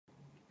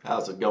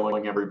How's it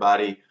going,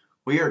 everybody?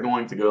 We are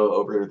going to go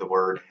over the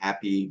word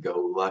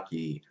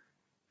happy-go-lucky.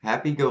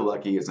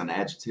 Happy-go-lucky is an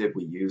adjective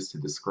we use to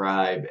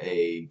describe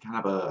a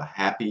kind of a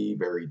happy,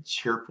 very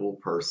cheerful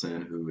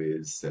person who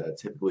is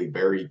typically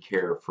very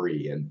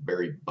carefree and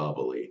very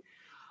bubbly.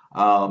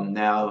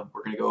 Now,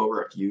 we're going to go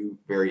over a few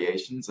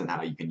variations and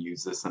how you can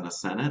use this in a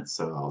sentence.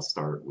 So I'll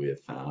start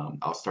with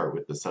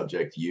the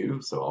subject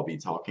you. So I'll be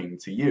talking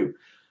to you.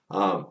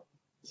 Um,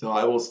 so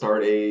I will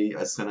start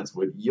a sentence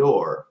with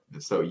your.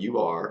 So you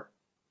are.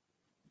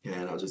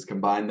 And I'll just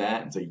combine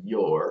that into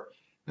your.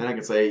 Then I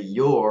can say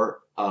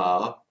you're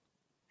a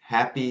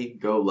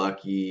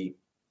happy-go-lucky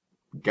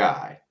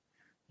guy.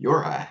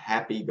 You're a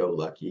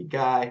happy-go-lucky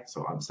guy.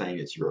 So I'm saying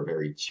that you're a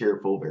very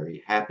cheerful,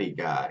 very happy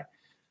guy.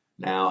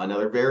 Now,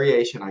 another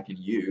variation I can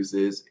use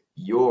is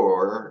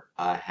you're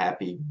a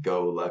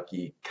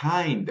happy-go-lucky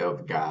kind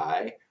of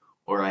guy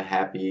or a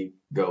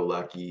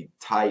happy-go-lucky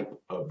type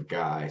of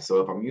guy.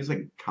 So if I'm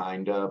using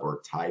kind of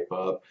or type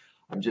of,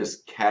 I'm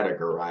just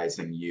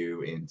categorizing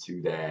you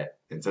into that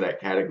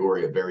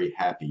category of very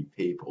happy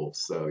people.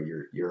 So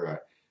you're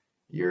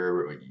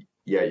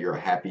yeah, you're a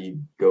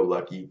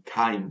happy-go-lucky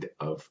kind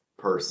of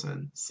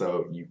person.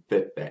 So you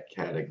fit that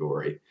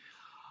category.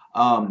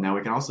 Now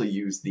we can also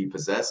use the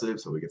possessive,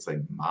 so we could say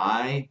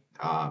my,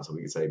 so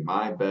we could say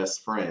my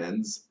best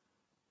friend's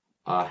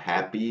a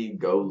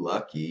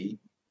happy-go-lucky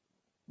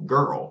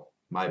girl.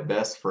 My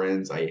best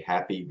friend's a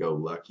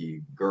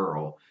happy-go-lucky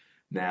girl.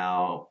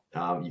 Now,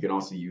 you can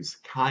also use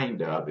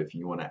kind of if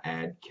you want to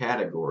add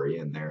category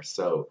in there.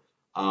 So,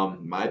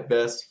 my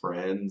best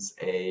friend's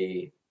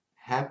a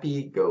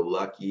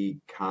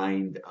happy-go-lucky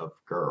kind of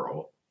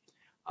girl.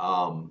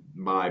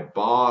 My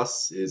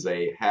boss is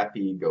a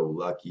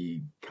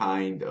happy-go-lucky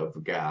kind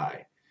of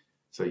guy.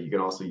 So you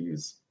can also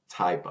use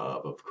type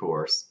of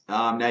course.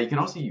 Now you can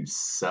also use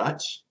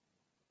such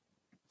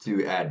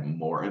to add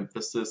more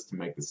emphasis to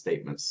make the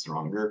statement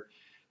stronger.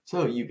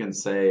 So you can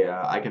say,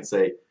 I can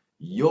say,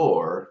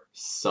 you're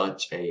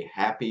such a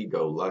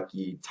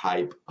happy-go-lucky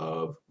type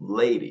of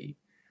lady.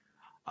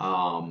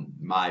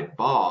 My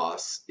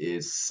boss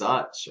is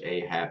such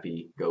a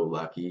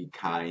happy-go-lucky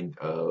kind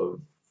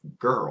of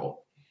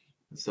girl.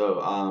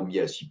 So,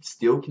 yes, you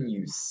still can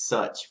use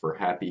such for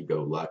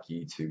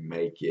happy-go-lucky to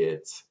make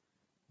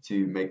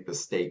the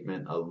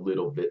statement a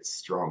little bit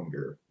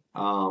stronger.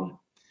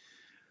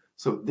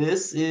 So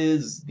this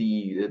is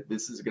going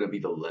to be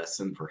the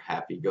lesson for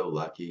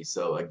happy-go-lucky.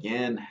 So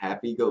again,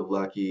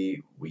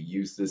 happy-go-lucky, we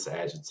use this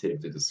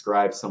adjective to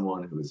describe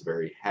someone who is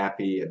very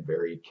happy and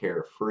very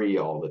carefree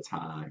all the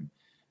time.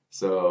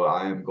 So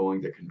I am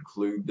going to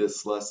conclude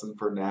this lesson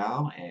for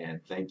now, and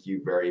thank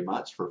you very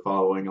much for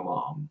following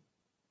along.